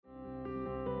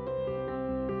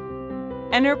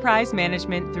Enterprise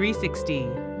Management 360,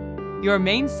 your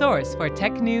main source for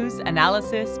tech news,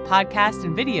 analysis, podcasts,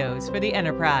 and videos for the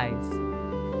enterprise.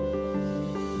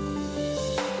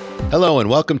 Hello, and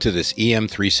welcome to this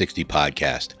EM360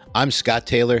 podcast. I'm Scott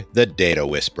Taylor, the Data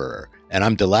Whisperer, and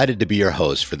I'm delighted to be your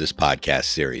host for this podcast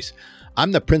series.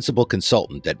 I'm the principal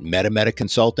consultant at MetaMeta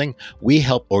Consulting. We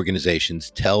help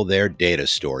organizations tell their data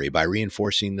story by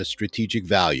reinforcing the strategic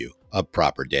value of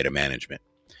proper data management.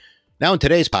 Now, in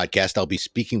today's podcast, I'll be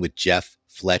speaking with Jeff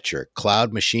Fletcher,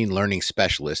 Cloud Machine Learning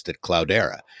Specialist at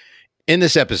Cloudera. In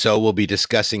this episode, we'll be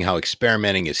discussing how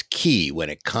experimenting is key when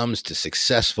it comes to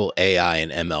successful AI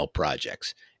and ML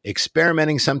projects.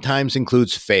 Experimenting sometimes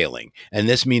includes failing, and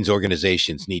this means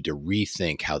organizations need to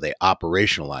rethink how they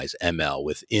operationalize ML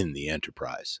within the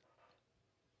enterprise.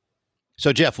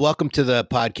 So, Jeff, welcome to the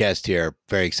podcast here.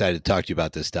 Very excited to talk to you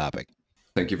about this topic.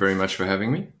 Thank you very much for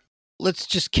having me. Let's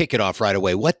just kick it off right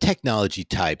away. What technology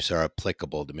types are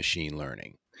applicable to machine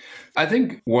learning? I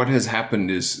think what has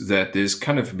happened is that there's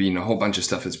kind of been a whole bunch of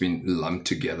stuff that's been lumped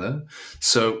together.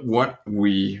 So what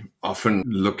we often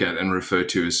look at and refer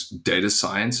to as data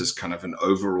science as kind of an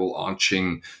overall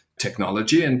arching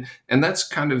technology. And that's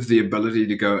kind of the ability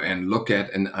to go and look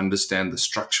at and understand the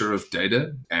structure of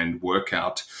data and work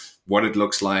out what it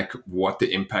looks like, what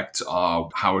the impacts are,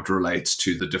 how it relates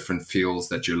to the different fields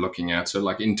that you're looking at. So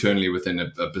like internally within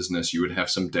a business, you would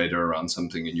have some data around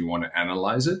something and you want to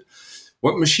analyze it.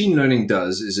 What machine learning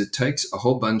does is it takes a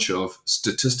whole bunch of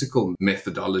statistical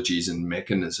methodologies and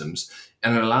mechanisms,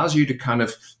 and it allows you to kind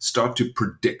of start to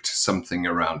predict something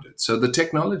around it. So the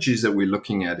technologies that we're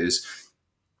looking at is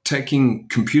taking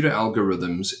computer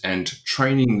algorithms and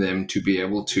training them to be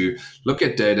able to look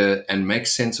at data and make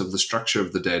sense of the structure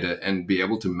of the data and be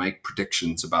able to make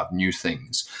predictions about new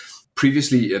things.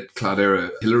 Previously at Cloudera,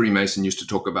 Hilary Mason used to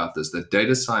talk about this, that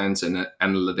data science and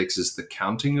analytics is the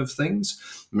counting of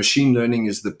things. Machine learning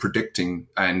is the predicting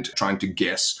and trying to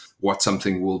guess what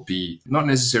something will be, not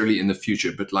necessarily in the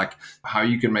future, but like how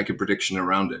you can make a prediction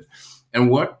around it. And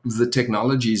what the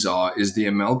technologies are is the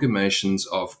amalgamations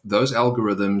of those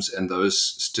algorithms and those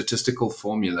statistical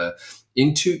formula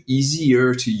into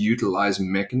easier to utilize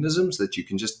mechanisms that you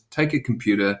can just take a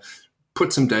computer,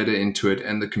 put some data into it,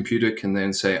 and the computer can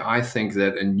then say, I think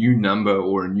that a new number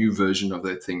or a new version of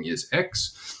that thing is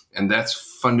X. And that's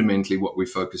fundamentally what we're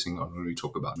focusing on when we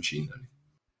talk about machine learning.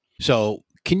 So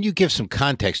can you give some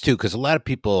context too? Because a lot of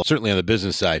people, certainly on the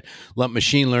business side, lump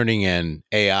machine learning and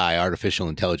AI, artificial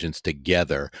intelligence,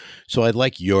 together. So I'd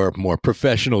like your more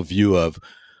professional view of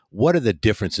what are the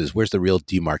differences? Where's the real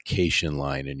demarcation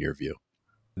line in your view?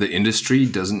 The industry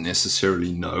doesn't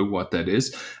necessarily know what that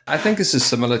is. I think this is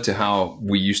similar to how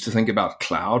we used to think about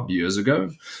cloud years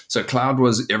ago. So cloud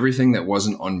was everything that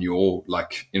wasn't on your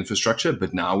infrastructure,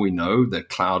 but now we know that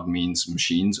cloud means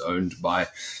machines owned by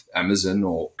Amazon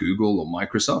or Google or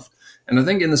Microsoft. And I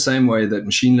think in the same way that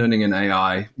machine learning and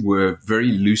AI were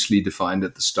very loosely defined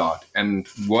at the start. And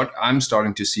what I'm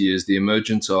starting to see is the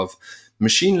emergence of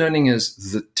machine learning as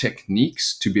the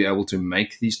techniques to be able to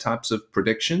make these types of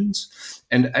predictions.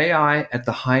 And AI at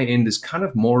the high end is kind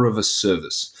of more of a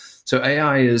service. So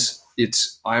AI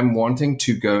I'm wanting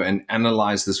to go and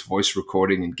analyze this voice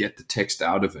recording and get the text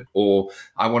out of it. Or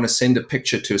I want to send a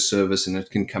picture to a service and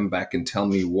it can come back and tell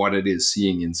me what it is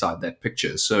seeing inside that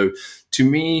picture. So to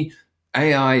me,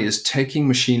 AI is taking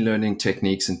machine learning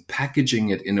techniques and packaging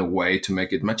it in a way to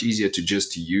make it much easier to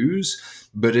just use,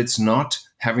 but it's not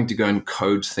having to go and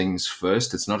code things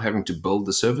first. It's not having to build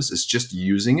the service. It's just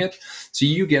using it. So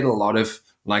you get a lot of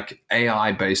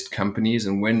AI-based companies.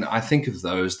 And when I think of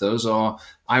those are,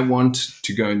 I want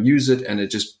to go and use it and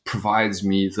it just provides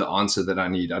me the answer that I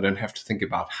need. I don't have to think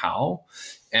about how.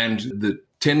 And the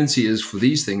tendency is for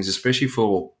these things, especially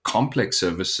for complex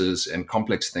services and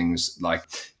complex things like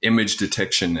image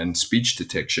detection and speech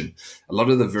detection, a lot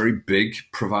of the very big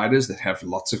providers that have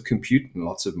lots of compute and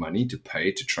lots of money to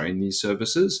pay to train these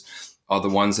services are the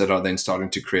ones that are then starting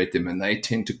to create them, and they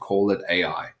tend to call it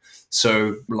AI.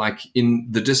 So in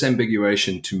the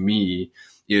disambiguation to me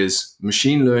is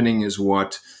machine learning is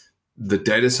what the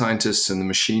data scientists and the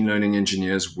machine learning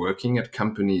engineers working at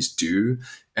companies do.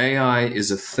 AI is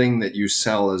a thing that you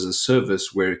sell as a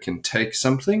service where it can take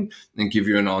something and give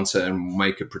you an answer and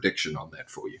make a prediction on that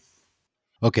for you.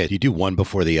 Okay. Do you do one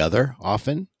before the other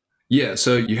often? Yeah,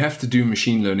 so you have to do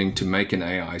machine learning to make an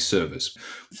AI service.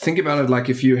 Think about it like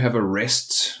if you have a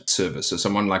REST service, so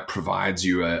someone provides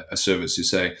you a service. You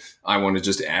say, I want to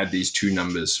just add these two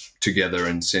numbers together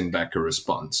and send back a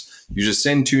response. You just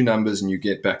send two numbers and you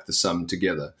get back the sum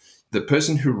together. The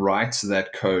person who writes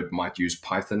that code might use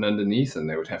Python underneath, and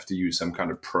they would have to use some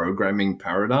kind of programming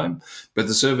paradigm, but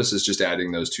the service is just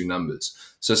adding those two numbers.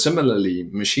 So similarly,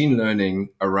 machine learning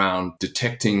around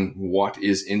detecting what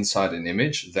is inside an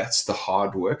image, that's the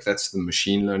hard work, that's the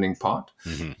machine learning part.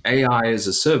 Mm-hmm. AI is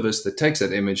a service that takes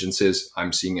that image and says,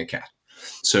 I'm seeing a cat.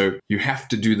 So you have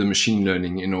to do the machine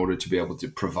learning in order to be able to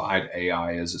provide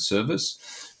AI as a service.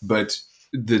 But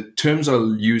the terms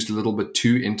are used a little bit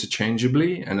too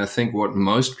interchangeably. And I think what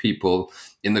most people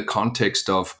in the context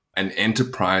of an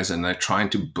enterprise and they're trying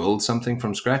to build something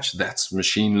from scratch, that's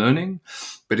machine learning.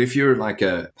 But if you're like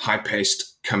a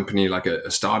high-paced company, like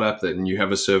a startup, then you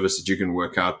have a service that you can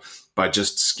work out by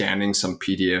just scanning some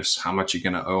PDFs, how much you're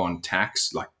going to owe on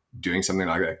tax, like doing something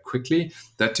like that quickly.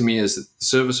 That to me is the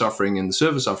service offering, and the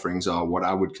service offerings are what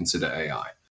I would consider AI.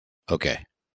 Okay.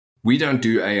 We don't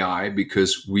do AI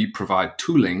because we provide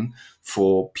tooling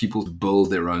for people to build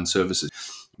their own services.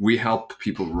 We help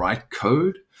people write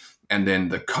code, and then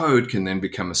the code can then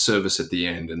become a service at the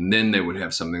end, and then they would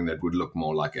have something that would look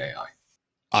more like AI.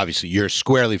 Obviously, you're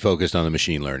squarely focused on the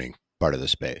machine learning part of the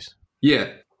space.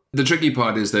 Yeah. The tricky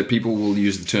part is that people will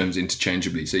use the terms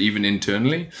interchangeably. So even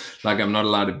internally, like I'm not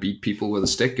allowed to beat people with a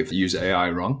stick if they use AI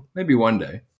wrong. Maybe one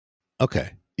day.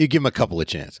 Okay. You give them a couple of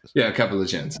chances. Yeah, a couple of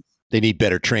chances. They need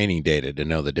better training data to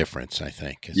know the difference, I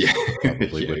think. Yeah.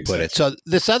 Probably would put it. So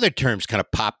this other term's kind of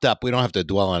popped up. We don't have to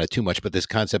dwell on it too much, but this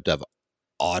concept of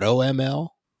AutoML.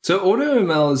 So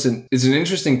AutoML is an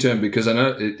interesting term because I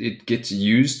know it gets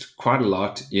used quite a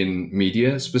lot in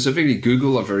media. Specifically,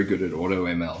 Google are very good at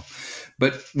AutoML.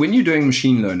 But when you're doing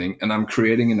machine learning and I'm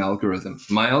creating an algorithm,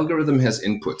 my algorithm has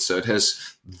input. So it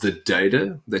has the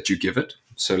data that you give it.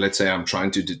 So let's say I'm trying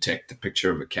to detect a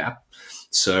picture of a cat.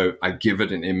 So I give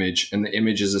it an image, and the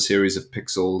image is a series of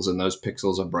pixels, and those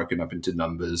pixels are broken up into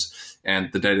numbers,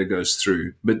 and the data goes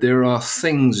through. But there are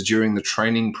things during the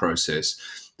training process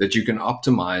that you can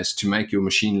optimize to make your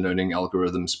machine learning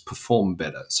algorithms perform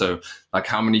better. So like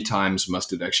how many times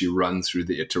must it actually run through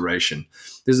the iteration?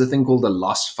 There's a thing called a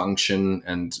loss function,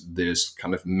 and there's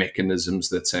kind of mechanisms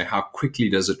that say how quickly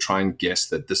does it try and guess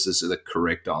that this is the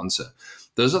correct answer.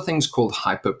 Those are things called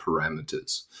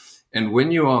hyperparameters. And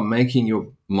when you are making your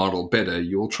model better,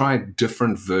 you'll try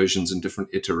different versions and different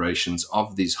iterations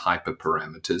of these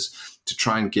hyperparameters to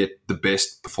try and get the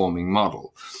best performing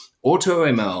model.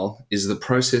 AutoML is the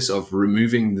process of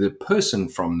removing the person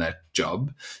from that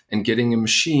job and getting a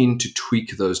machine to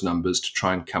tweak those numbers to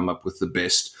try and come up with the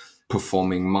best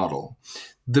performing model.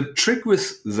 The trick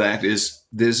with that is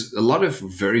there's a lot of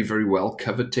very, very well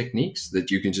covered techniques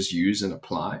that you can just use and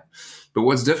apply. But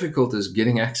what's difficult is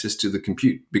getting access to the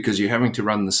compute, because you're having to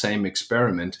run the same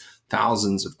experiment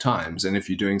thousands of times. And if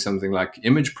you're doing something like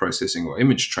image processing or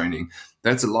image training,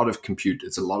 that's a lot of compute.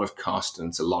 It's a lot of cost, and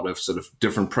it's a lot of sort of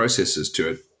different processes to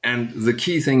it. And the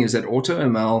key thing is that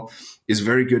AutoML is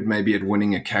very good maybe at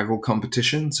winning a Kaggle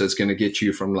competition. So it's going to get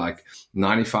you from like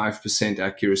 95%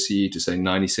 accuracy to say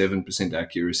 97%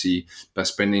 accuracy by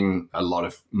spending a lot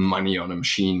of money on a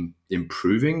machine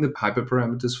improving the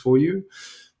hyperparameters for you.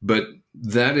 But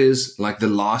that is like the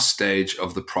last stage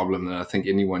of the problem that I think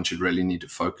anyone should really need to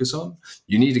focus on.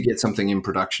 You need to get something in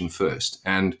production first.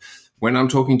 And when I'm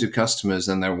talking to customers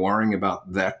and they're worrying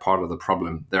about that part of the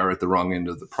problem, they're at the wrong end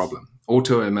of the problem.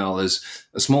 AutoML is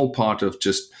a small part of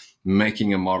just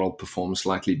making a model perform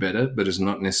slightly better, but is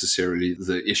not necessarily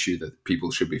the issue that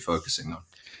people should be focusing on.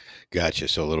 Gotcha.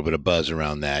 So a little bit of buzz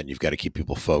around that. You've got to keep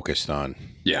people focused on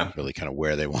really kind of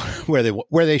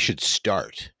where they should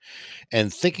start.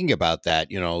 And thinking about that,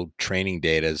 training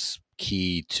data is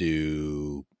key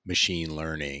to machine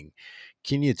learning.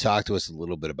 Can you talk to us a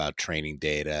little bit about training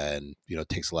data? And, it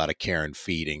takes a lot of care and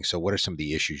feeding. So what are some of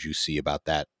the issues you see about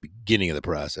that beginning of the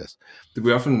process?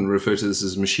 We often refer to this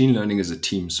as machine learning as a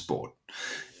team sport.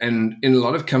 And in a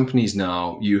lot of companies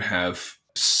now, you have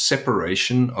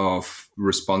separation of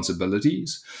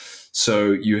responsibilities.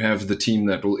 So you have the team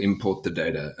that will import the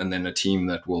data, and then a team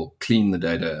that will clean the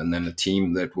data, and then a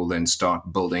team that will then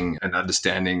start building and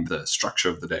understanding the structure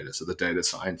of the data. So the data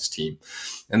science team,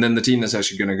 and then the team that's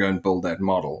actually going to go and build that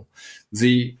model.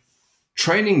 The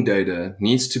training data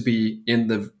needs to be in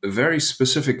the very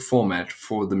specific format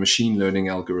for the machine learning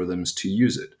algorithms to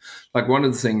use it. Like one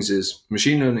of the things is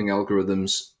machine learning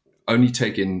algorithms only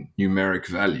take in numeric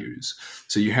values.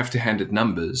 So you have to hand it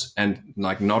numbers, and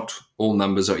like not all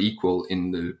numbers are equal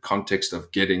in the context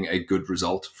of getting a good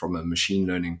result from a machine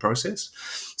learning process.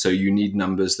 So you need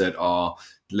numbers that are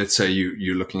let's say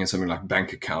you're looking at something like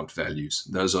bank account values.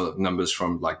 Those are numbers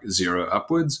from like 0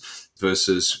 upwards,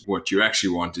 versus what you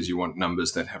actually want is you want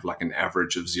numbers that have like an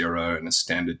average of 0 and a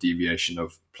standard deviation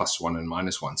of +1 and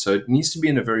 -1. So it needs to be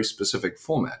in a very specific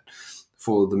format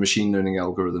for the machine learning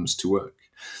algorithms to work.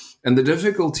 And the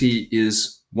difficulty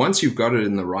is, once you've got it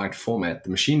in the right format, the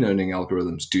machine learning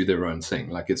algorithms do their own thing.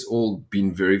 Like, it's all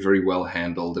been very, very well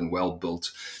handled and well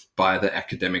built by the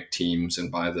academic teams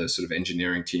and by the sort of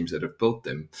engineering teams that have built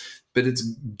them. But it's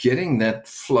getting that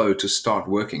flow to start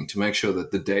working, to make sure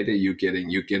that the data you're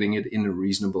getting it in a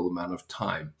reasonable amount of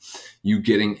time. You're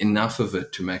getting enough of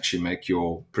it to actually make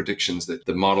your predictions, that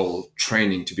the model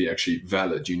training to be actually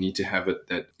valid. You need to have it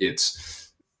that it's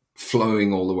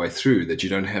flowing all the way through, that you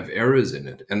don't have errors in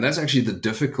it. And that's actually the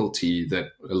difficulty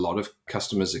that a lot of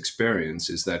customers experience,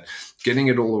 is that getting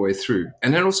it all the way through.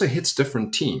 And it also hits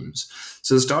different teams.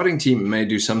 So the starting team may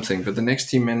do something, but the next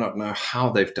team may not know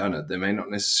how they've done it. They may not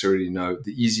necessarily know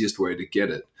the easiest way to get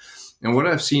it. And what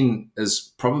I've seen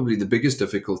as probably the biggest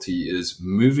difficulty is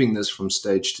moving this from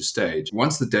stage to stage.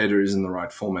 Once the data is in the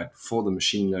right format for the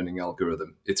machine learning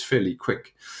algorithm, it's fairly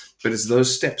quick. But it's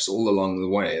those steps all along the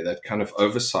way, that kind of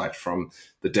oversight from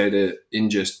the data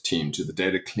ingest team to the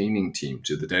data cleaning team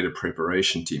to the data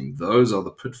preparation team. Those are the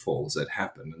pitfalls that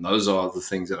happen. And those are the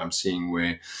things that I'm seeing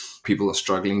where people are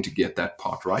struggling to get that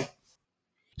part right.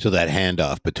 So that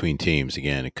handoff between teams,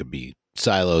 again, it could be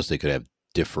silos. They could have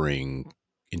differing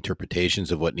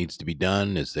interpretations of what needs to be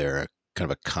done. Is there a kind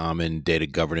of a common data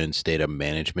governance, data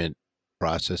management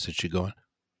process that should go on?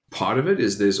 Part of it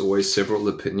is there's always several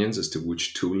opinions as to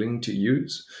which tooling to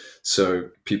use.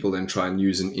 So people then try and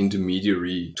use an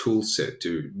intermediary tool set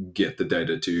to get the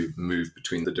data to move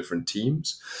between the different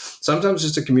teams. Sometimes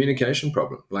it's a communication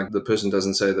problem, like the person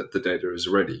doesn't say that the data is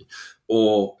ready,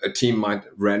 or a team might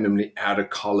randomly add a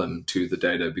column to the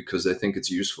data because they think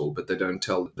it's useful, but they don't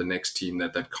tell the next team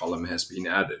that that column has been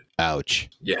added. Ouch.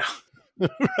 Yeah.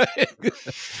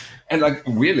 And like,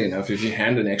 weirdly enough, if you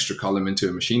hand an extra column into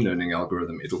a machine learning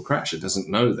algorithm, it'll crash. It doesn't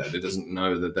know that. It doesn't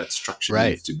know that that structure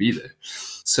needs to be there.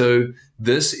 So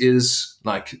this is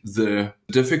like, the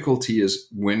difficulty is,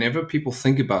 whenever people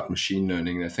think about machine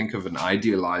learning, they think of an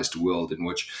idealized world in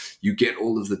which you get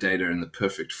all of the data in the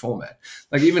perfect format.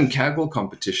 Like, even Kaggle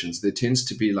competitions, there tends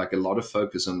to be like a lot of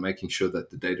focus on making sure that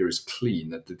the data is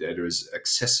clean, that the data is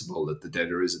accessible, that the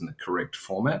data is in the correct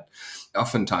format.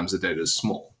 Oftentimes the data is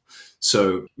small.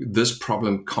 So this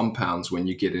problem compounds when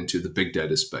you get into the big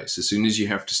data space. As soon as you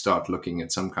have to start looking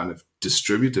at some kind of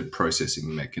distributed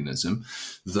processing mechanism,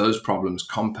 those problems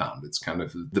compound. It's kind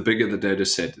of, the bigger the data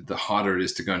set, the harder it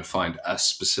is to go and find a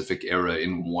specific error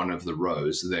in one of the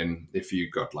rows than if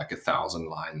you got like 1,000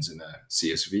 lines in a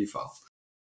CSV file.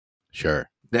 Sure.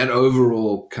 That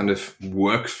overall kind of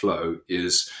workflow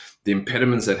is the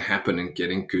impediments that happen in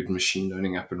getting good machine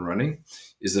learning up and running,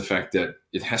 is the fact that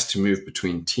it has to move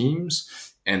between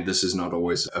teams, and this is not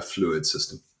always a fluid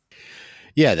system.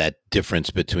 Yeah, that difference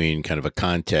between kind of a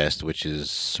contest, which is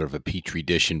sort of a petri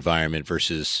dish environment,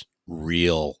 versus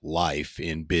real life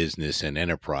in business and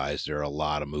enterprise. There are a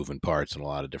lot of moving parts and a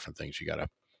lot of different things you got to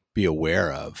be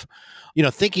aware of. You know,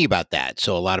 thinking about that,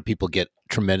 so a lot of people get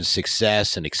tremendous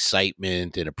success and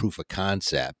excitement and a proof of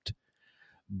concept.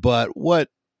 But what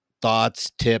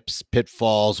thoughts, tips,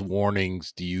 pitfalls,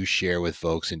 warnings do you share with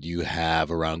folks, and do you have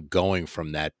around going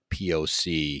from that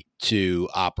POC to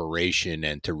operation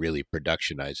and to really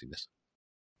productionizing this?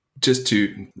 Just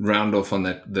to round off on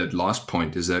that last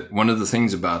point, is that one of the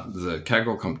things about the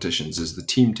Kaggle competitions is the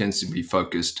team tends to be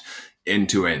focused end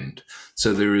to end.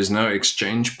 So there is no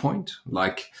exchange point.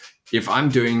 Like, if I'm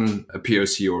doing a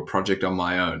POC or a project on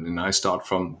my own and I start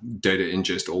from data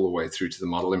ingest all the way through to the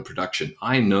model in production,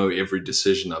 I know every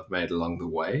decision I've made along the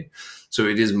way. So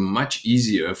it is much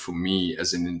easier for me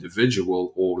as an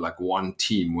individual, or like one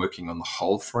team working on the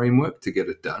whole framework, to get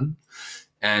it done.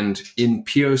 And in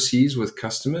POCs with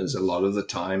customers, a lot of the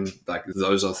time, like,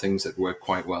 those are things that work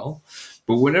quite well.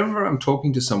 But whenever I'm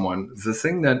talking to someone, the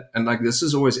thing that, and like, this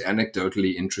is always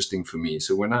anecdotally interesting for me.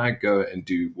 So when I go and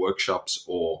do workshops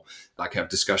or like have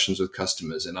discussions with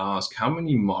customers and I ask how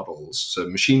many models, so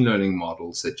machine learning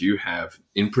models, that you have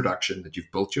in production, that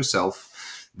you've built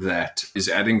yourself, that is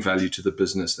adding value to the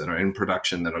business, that are in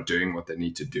production, that are doing what they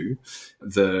need to do,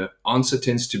 the answer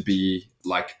tends to be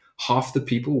like, half the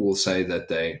people will say that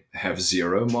they have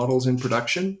 0 models in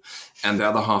production, and the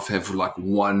other half have like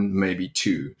 1, maybe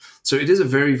 2. So it is a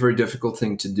very, very difficult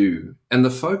thing to do. And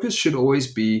the focus should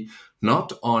always be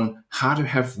not on how to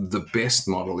have the best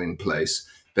model in place.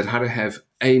 but how to have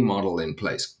a model in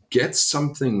place. Get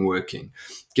something working.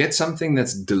 Get something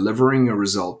that's delivering a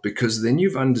result, because then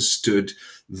you've understood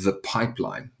the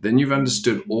pipeline. Then you've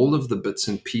understood all of the bits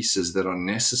and pieces that are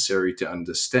necessary to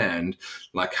understand,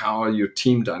 like how are your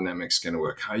team dynamics going to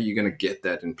work? How are you going to get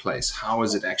that in place? How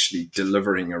is it actually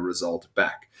delivering a result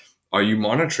back? Are you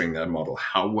monitoring that model?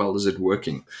 How well is it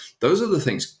working? Those are the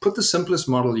things. Put the simplest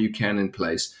model you can in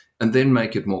place and then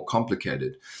make it more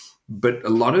complicated. But a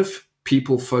lot of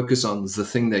people focus on the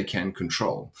thing they can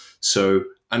control. So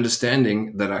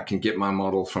understanding that I can get my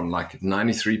model from like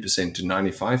 93% to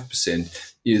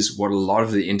 95% is what a lot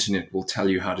of the internet will tell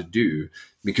you how to do,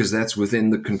 because that's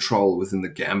within the control, within the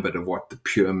gambit of what the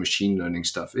pure machine learning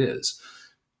stuff is.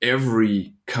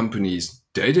 Every company's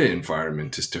data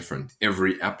environment is different.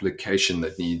 Every application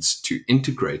that needs to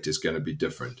integrate is going to be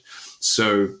different.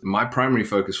 So my primary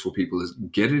focus for people is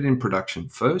get it in production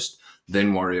first,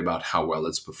 then worry about how well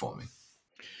it's performing.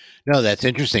 No, that's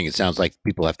interesting. It sounds like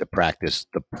people have to practice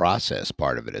the process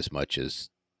part of it as much as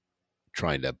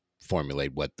trying to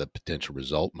formulate what the potential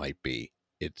result might be.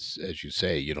 It's, as you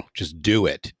say, just do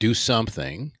it. Do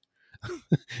something.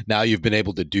 Now you've been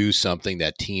able to do something,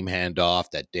 that team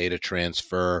handoff, that data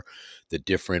transfer, the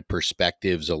different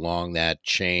perspectives along that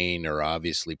chain are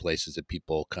obviously places that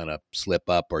people kind of slip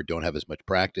up or don't have as much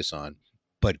practice on.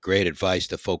 But great advice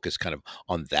to focus kind of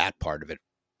on that part of it.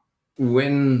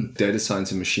 When data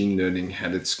science and machine learning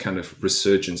had its kind of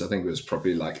resurgence, I think it was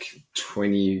probably like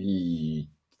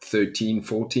 2013,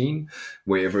 14,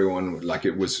 where everyone, like,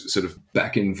 it was sort of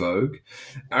back in vogue.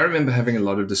 I remember having a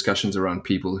lot of discussions around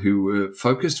people who were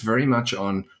focused very much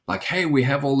on like, hey, we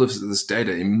have all of this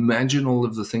data. Imagine all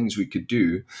of the things we could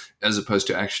do, as opposed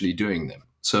to actually doing them.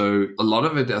 So a lot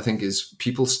of it, I think, is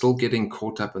people still getting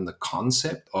caught up in the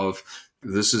concept of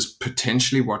this is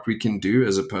potentially what we can do,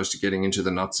 as opposed to getting into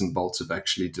the nuts and bolts of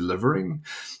actually delivering.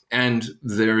 And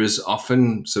there is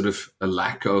often sort of a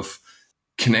lack of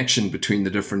connection between the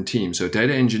different teams. So a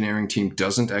data engineering team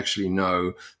doesn't actually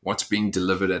know what's being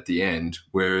delivered at the end,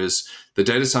 whereas the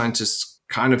data scientists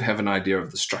kind of have an idea of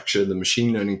the structure. The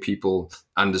machine learning people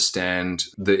understand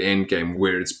the end game,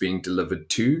 where it's being delivered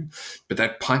to, but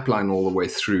that pipeline all the way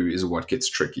through is what gets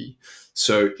tricky.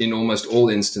 So in almost all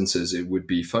instances, it would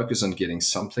be focus on getting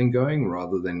something going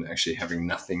rather than actually having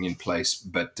nothing in place,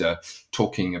 but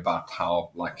talking about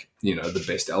how, the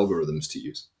best algorithms to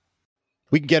use.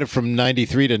 We can get it from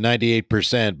 93 to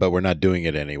 98%, but we're not doing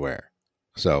it anywhere.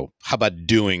 So how about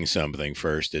doing something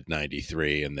first at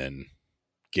 93 and then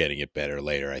getting it better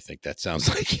later? I think that sounds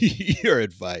like your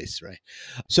advice, right?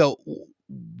 So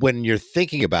when you're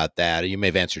thinking about that, you may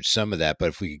have answered some of that, but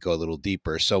if we could go a little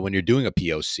deeper. So when you're doing a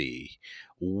POC,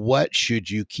 what should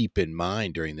you keep in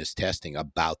mind during this testing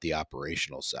about the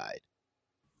operational side?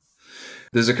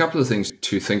 There's a couple of things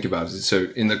to think about. So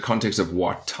in the context of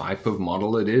what type of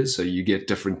model it is, so you get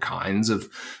different kinds of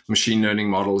machine learning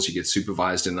models. You get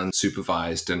supervised and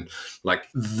unsupervised. And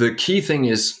the key thing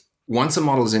is, once a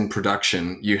model is in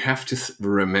production, you have to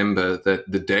remember that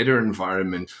the data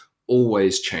environment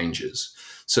always changes.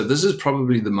 So this is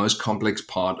probably the most complex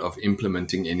part of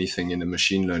implementing anything in a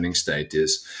machine learning state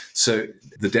is, so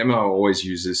the demo always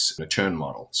uses a churn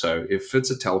model. So if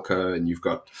it's a telco and you've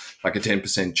got like a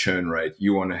 10% churn rate,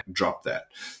 you want to drop that.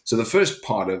 So the first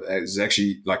part of it is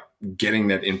actually like getting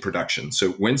that in production. So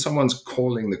when someone's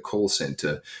calling the call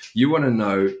center, you want to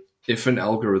know if an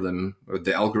algorithm or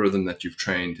the algorithm that you've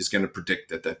trained is going to predict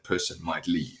that that person might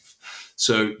leave.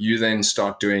 So you then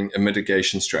start doing a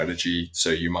mitigation strategy.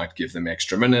 So you might give them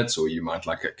extra minutes, or you might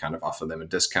kind of offer them a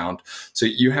discount. So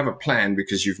you have a plan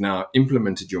because you've now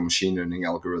implemented your machine learning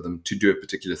algorithm to do a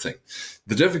particular thing.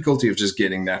 The difficulty of just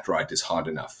getting that right is hard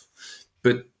enough.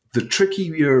 But the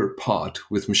trickier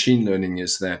part with machine learning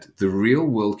is that the real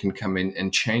world can come in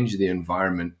and change the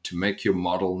environment to make your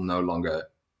model no longer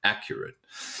accurate.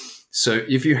 So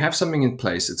if you have something in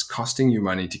place, it's costing you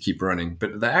money to keep running,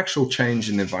 but the actual change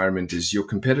in the environment is your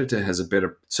competitor has a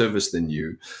better service than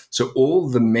you. So all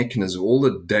the mechanism, all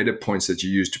the data points that you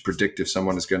use to predict if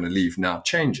someone is going to leave now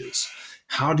changes.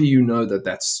 How do you know that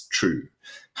that's true?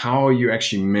 How are you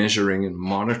actually measuring and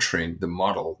monitoring the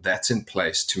model that's in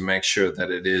place to make sure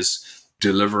that it is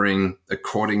delivering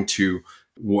according to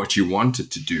what you want it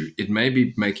to do? It may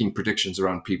be making predictions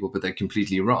around people, but they're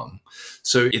completely wrong.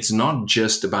 So it's not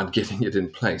just about getting it in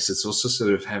place. It's also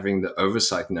sort of having the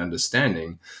oversight and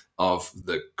understanding of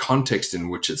the context in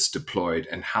which it's deployed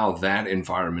and how that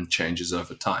environment changes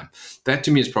over time. That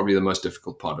to me is probably the most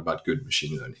difficult part about good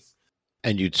machine learning.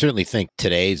 And you'd certainly think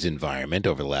today's environment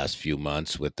over the last few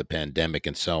months with the pandemic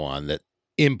and so on, that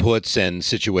inputs and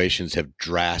situations have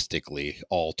drastically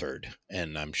altered.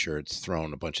 And I'm sure it's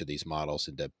thrown a bunch of these models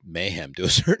into mayhem to a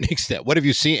certain extent. What have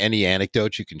you seen? Any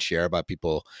anecdotes you can share about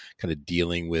people kind of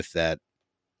dealing with that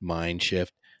mind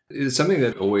shift? It's something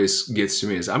that always gets to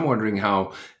me is I'm wondering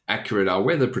how accurate our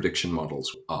weather prediction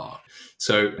models are.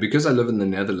 So because I live in the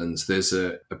Netherlands, there's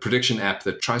a prediction app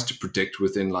that tries to predict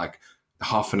within like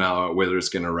half an hour whether it's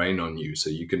going to rain on you. So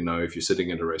you can know if you're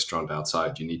sitting at a restaurant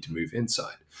outside, you need to move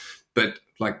inside. But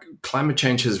like climate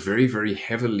change has very, very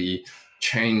heavily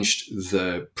changed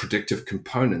the predictive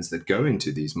components that go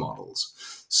into these models.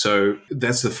 So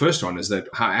that's the first one, is that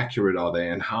how accurate are they,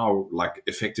 and how like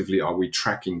effectively are we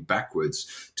tracking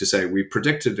backwards to say we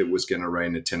predicted it was going to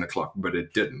rain at 10 o'clock, but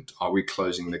it didn't. Are we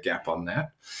closing the gap on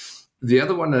that? The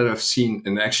other one that I've seen,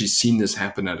 and actually seen this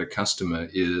happen at a customer,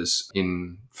 is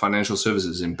in financial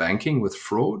services, in banking with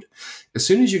fraud. As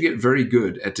soon as you get very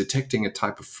good at detecting a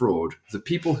type of fraud, the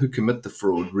people who commit the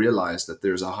fraud realize that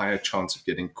there's a higher chance of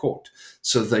getting caught.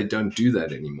 So they don't do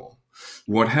that anymore.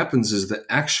 What happens is the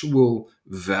actual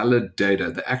valid data,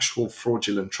 the actual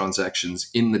fraudulent transactions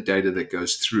in the data that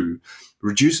goes through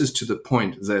reduces to the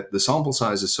point that the sample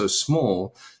size is so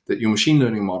small that your machine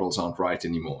learning models aren't right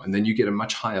anymore. And then you get a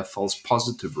much higher false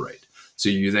positive rate. So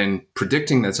you're then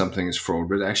predicting that something is fraud,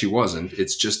 but it actually wasn't.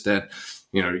 It's just that,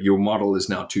 your model is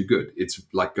now too good. It's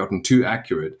like gotten too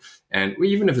accurate. And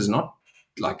even if it's not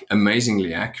like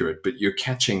amazingly accurate, but you're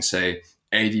catching, say,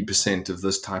 80% of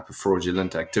this type of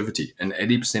fraudulent activity. An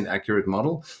 80% accurate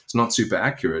model is not super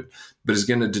accurate, but it's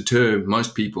going to deter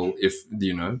most people if,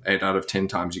 8 out of 10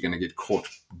 times you're going to get caught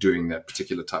doing that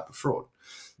particular type of fraud.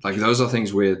 Like those are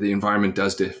things where the environment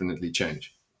does definitely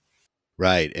change.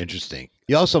 Right. Interesting.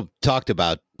 You also talked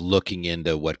about looking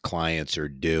into what clients are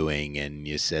doing, and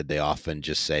you said they often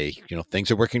just say,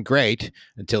 things are working great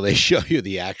until they show you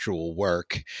the actual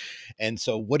work. And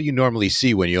so what do you normally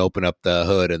see when you open up the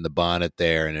hood and the bonnet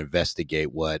there and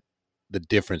investigate what the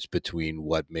difference between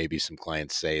what maybe some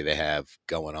clients say they have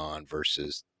going on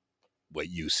versus what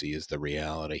you see as the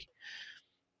reality?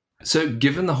 So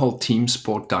given the whole team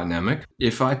sport dynamic,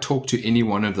 if I talk to any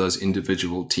one of those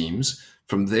individual teams,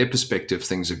 from their perspective,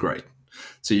 things are great.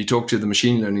 So you talk to the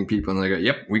machine learning people and they go,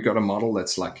 yep, we got a model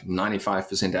that's like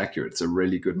 95% accurate. It's a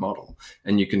really good model.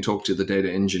 And you can talk to the data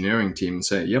engineering team and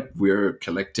say, yep, we're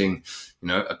collecting,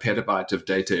 a petabyte of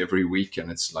data every week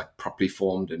and it's like properly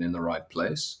formed and in the right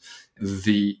place.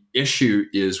 The issue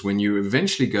is when you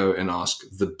eventually go and ask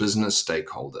the business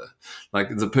stakeholder,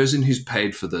 like the person who's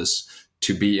paid for this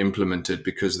to be implemented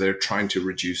because they're trying to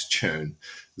reduce churn.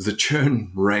 The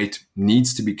churn rate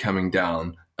needs to be coming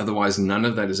down. Otherwise, none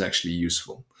of that is actually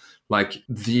useful. Like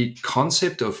the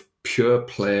concept of pure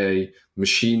play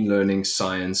machine learning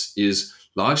science is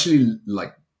largely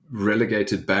like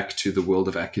relegated back to the world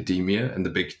of academia and the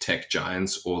big tech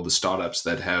giants or the startups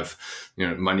that have,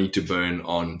 money to burn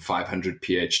on 500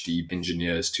 PhD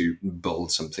engineers to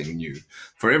build something new.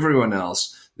 For everyone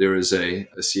else, there is a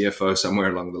CFO somewhere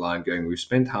along the line going, we've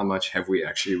spent how much, have we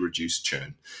actually reduced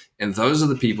churn? And those are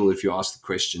the people, if you ask the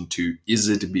question to, is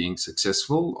it being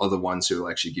successful, are the ones who will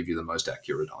actually give you the most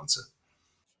accurate answer.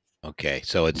 Okay.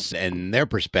 So it's, in their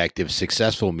perspective,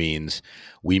 successful means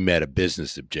we met a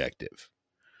business objective.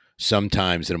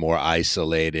 Sometimes in a more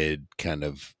isolated kind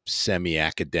of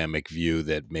semi-academic view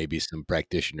that maybe some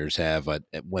practitioners have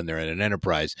when they're in an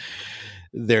enterprise,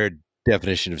 their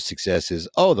definition of success is,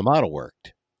 oh, the model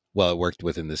worked. Well, it worked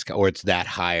within this, or it's that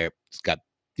high. It's got,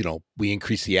 we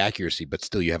increase the accuracy, but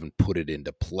still you haven't put it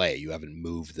into play. You haven't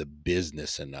moved the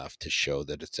business enough to show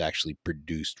that it's actually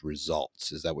produced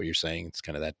results. Is that what you're saying? It's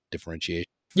kind of that differentiation?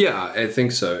 Yeah, I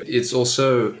think so. It's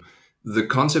also the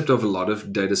concept of a lot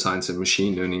of data science and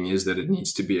machine learning is that it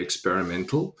needs to be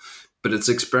experimental, but it's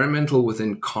experimental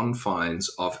within confines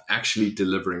of actually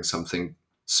delivering something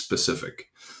specific.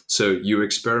 So you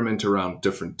experiment around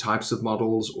different types of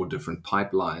models or different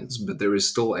pipelines, but there is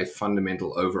still a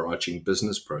fundamental overarching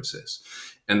business process.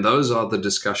 And those are the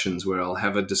discussions where I'll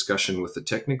have a discussion with the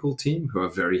technical team who are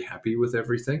very happy with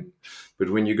everything. But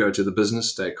when you go to the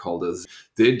business stakeholders,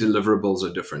 their deliverables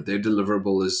are different. Their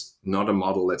deliverable is not a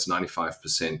model that's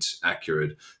 95%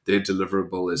 accurate. Their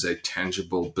deliverable is a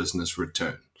tangible business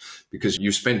return. Because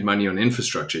you've spent money on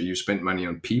infrastructure, you've spent money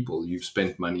on people, you've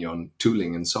spent money on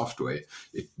tooling and software.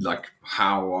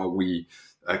 How are we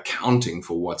accounting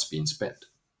for what's been spent?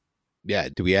 Yeah.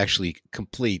 Do we actually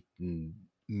complete and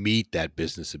meet that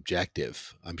business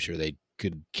objective? I'm sure they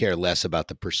could care less about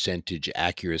the percentage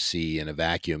accuracy in a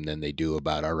vacuum than they do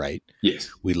about, all right,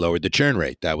 yes, we lowered the churn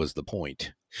rate. That was the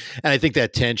point. And I think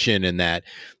that tension and that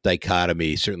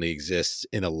dichotomy certainly exists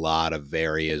in a lot of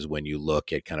areas when you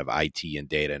look at kind of IT and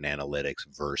data and analytics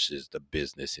versus the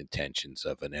business intentions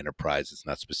of an enterprise. It's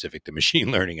not specific to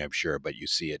machine learning, I'm sure, but you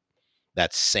see it,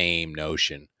 that same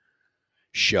notion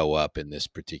show up in this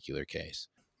particular case.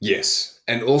 Yes.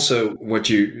 And also what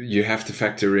you have to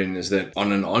factor in is that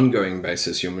on an ongoing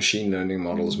basis, your machine learning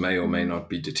models may or may not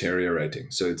be deteriorating.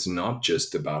 So it's not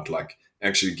just about like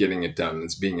actually getting it done.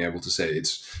 It's being able to say,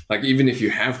 it's like, even if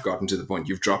you have gotten to the point,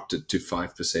 you've dropped it to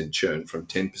 5% churn from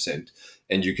 10%,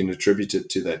 and you can attribute it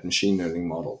to that machine learning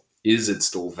model. Is it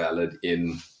still valid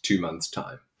in 2 months'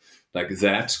 time? Like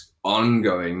that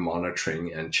ongoing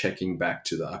monitoring and checking back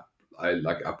to the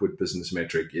upward business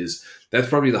metric that's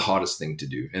probably the hardest thing to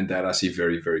do. And that I see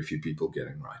very, very few people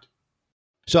getting right.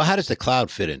 So how does the cloud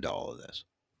fit into all of this?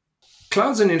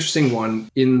 Cloud's an interesting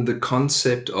one in the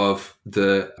concept of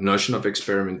the notion of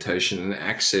experimentation and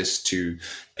access to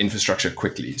infrastructure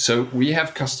quickly. So we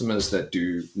have customers that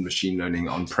do machine learning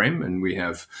on-prem, and we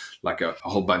have like a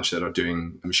whole bunch that are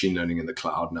doing machine learning in the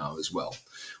cloud now as well.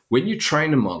 When you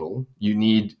train a model, you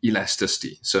need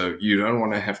elasticity. So you don't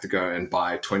want to have to go and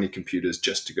buy 20 computers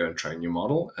just to go and train your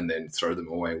model and then throw them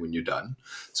away when you're done.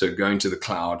 So going to the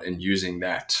cloud and using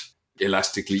that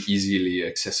elastically, easily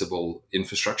accessible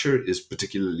infrastructure is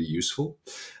particularly useful.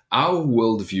 Our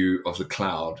worldview of the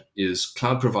cloud is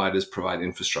cloud providers provide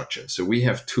infrastructure. So we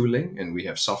have tooling and we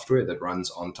have software that runs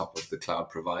on top of the cloud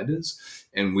providers,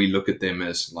 and we look at them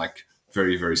as like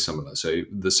very, very similar. So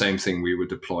the same thing we would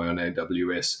deploy on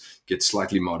AWS gets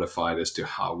slightly modified as to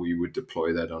how we would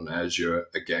deploy that on Azure,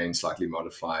 again, slightly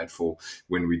modified for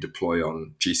when we deploy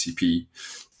on GCP.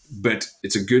 But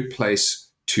it's a good place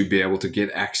to be able to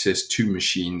get access to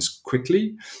machines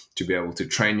quickly, to be able to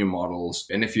train your models.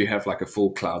 And if you have like a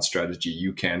full cloud strategy,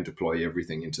 you can deploy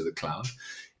everything into the cloud.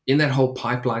 In that whole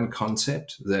pipeline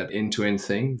concept, that end-to-end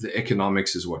thing, the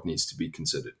economics is what needs to be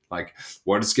considered. Like,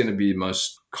 what is going to be the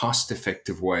most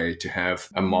cost-effective way to have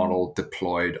a model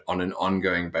deployed on an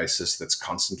ongoing basis that's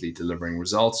constantly delivering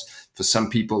results? For some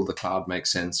people, the cloud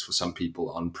makes sense. For some people,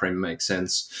 on-prem makes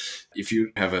sense. If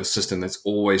you have a system that's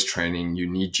always training, you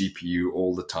need GPU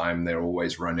all the time, they're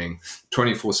always running,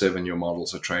 24/7 your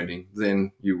models are training,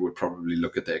 then you would probably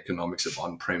look at the economics of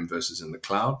on-prem versus in the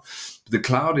cloud. The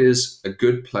cloud is a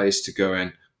good place to go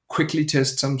and quickly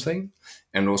test something.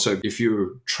 And also, if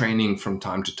you're training from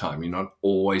time to time, you're not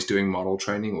always doing model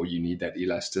training, or you need that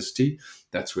elasticity,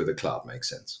 that's where the cloud makes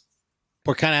sense.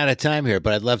 We're kind of out of time here,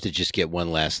 but I'd love to just get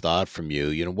one last thought from you.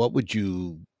 You know, what would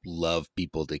you love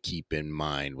people to keep in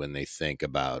mind when they think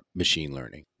about machine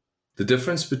learning? The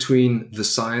difference between the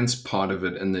science part of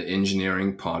it and the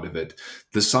engineering part of it.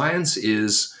 The science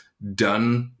is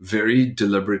done very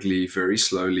deliberately, very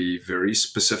slowly, very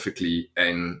specifically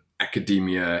in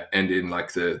academia and in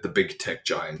like the big tech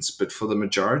giants. But for the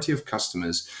majority of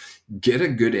customers, get a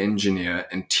good engineer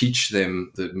and teach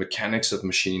them the mechanics of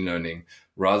machine learning,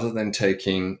 rather than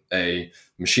taking a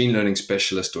machine learning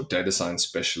specialist or data science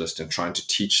specialist and trying to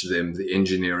teach them the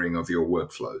engineering of your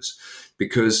workflows.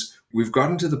 Because we've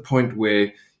gotten to the point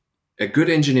where a good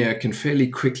engineer can fairly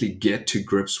quickly get to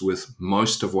grips with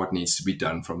most of what needs to be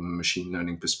done from a machine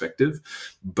learning perspective.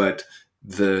 But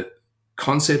the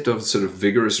concept of sort of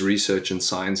vigorous research and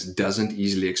science doesn't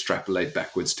easily extrapolate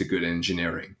backwards to good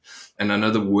engineering. And I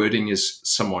know the wording is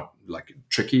somewhat like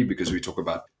tricky because we talk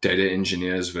about data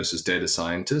engineers versus data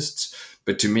scientists.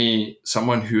 But to me,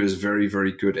 someone who is very,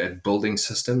 very good at building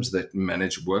systems that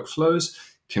manage workflows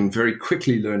can very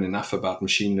quickly learn enough about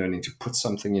machine learning to put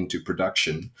something into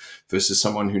production, versus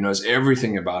someone who knows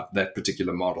everything about that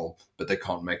particular model, but they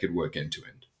can't make it work end to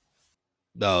end.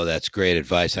 Oh, that's great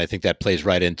advice. I think that plays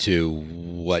right into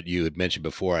what you had mentioned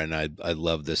before. And I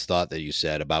love this thought that you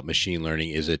said about machine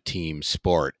learning is a team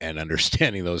sport, and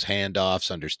understanding those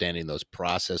handoffs, understanding those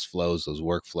process flows, those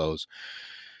workflows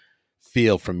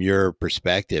feel from your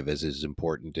perspective as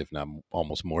important, if not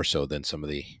almost more so than some of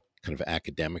the kind of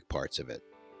academic parts of it.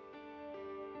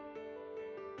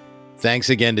 Thanks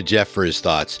again to Jeff for his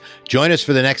thoughts. Join us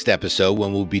for the next episode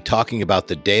when we'll be talking about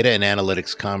the data and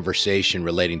analytics conversation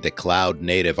relating to cloud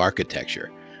native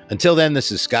architecture. Until then,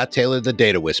 this is Scott Taylor, the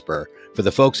Data Whisperer. For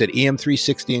the folks at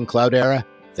EM360 and Cloudera,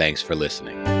 thanks for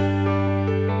listening.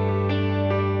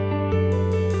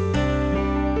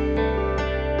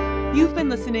 You've been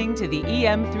listening to the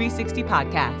EM360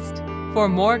 podcast. For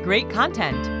more great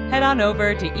content, head on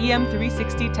over to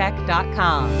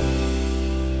em360tech.com.